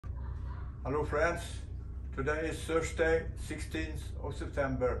Hello friends, today is Thursday 16th of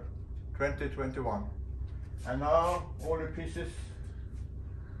September 2021 and now all the pieces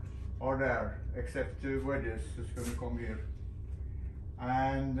are there except the wedges that's going to come here,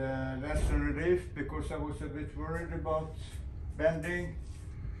 and that's a relief because I was a bit worried about bending,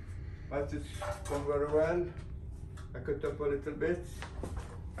 but it's gone very well. I cut up a little bit.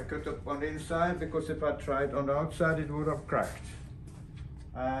 I cut up on the inside because if I tried on the outside it would have cracked.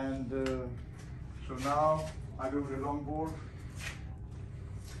 And so now I do the longboard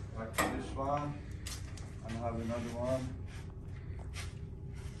like this one, and I have another one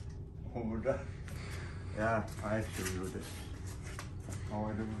over there. Yeah, I actually do this. How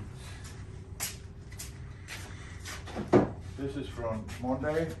I do it. This is from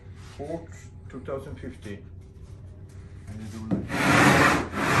Monday 4th 2015, and you do like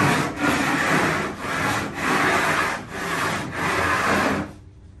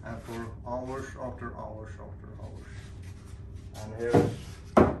hours after hours after hours. And here's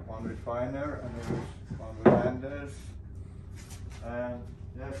one with finer, and here's one with handles. And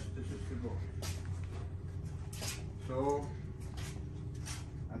yes, this is the boat. So,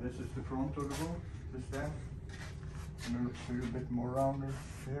 and this is the front of the boat, this then. And it looks a little bit more rounder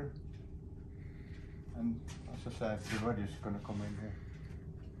here. And as I said, the wedge is going to come in here.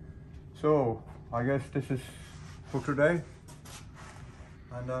 So, I guess this is for today.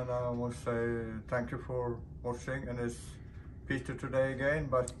 And then I want to say thank you for watching, and it's Peter today again,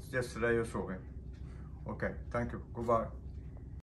 but yesterday you saw him. Okay, thank you, goodbye.